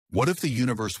What if the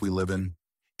universe we live in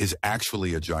is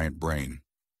actually a giant brain?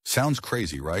 Sounds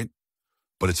crazy, right?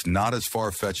 But it's not as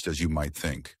far-fetched as you might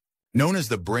think. Known as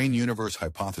the brain-universe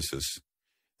hypothesis,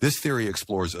 this theory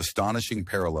explores astonishing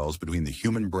parallels between the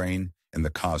human brain and the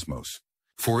cosmos.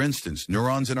 For instance,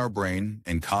 neurons in our brain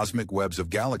and cosmic webs of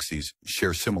galaxies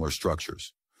share similar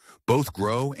structures. Both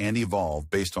grow and evolve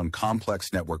based on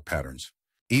complex network patterns.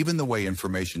 Even the way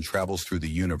information travels through the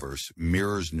universe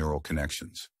mirrors neural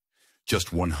connections.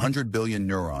 Just 100 billion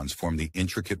neurons form the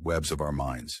intricate webs of our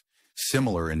minds,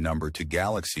 similar in number to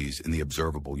galaxies in the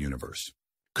observable universe.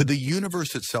 Could the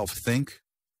universe itself think?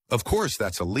 Of course,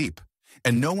 that's a leap,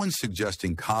 and no one's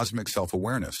suggesting cosmic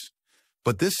self-awareness.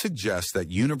 But this suggests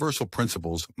that universal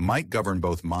principles might govern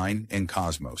both mind and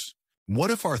cosmos.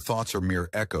 What if our thoughts are mere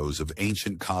echoes of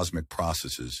ancient cosmic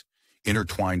processes,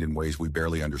 intertwined in ways we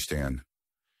barely understand?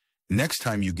 Next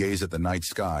time you gaze at the night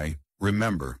sky,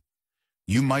 remember,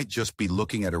 you might just be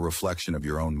looking at a reflection of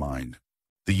your own mind.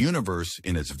 The universe,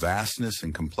 in its vastness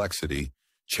and complexity,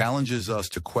 challenges us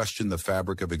to question the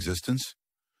fabric of existence.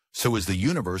 So is the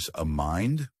universe a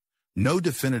mind? No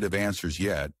definitive answers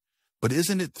yet, but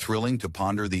isn't it thrilling to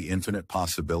ponder the infinite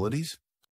possibilities?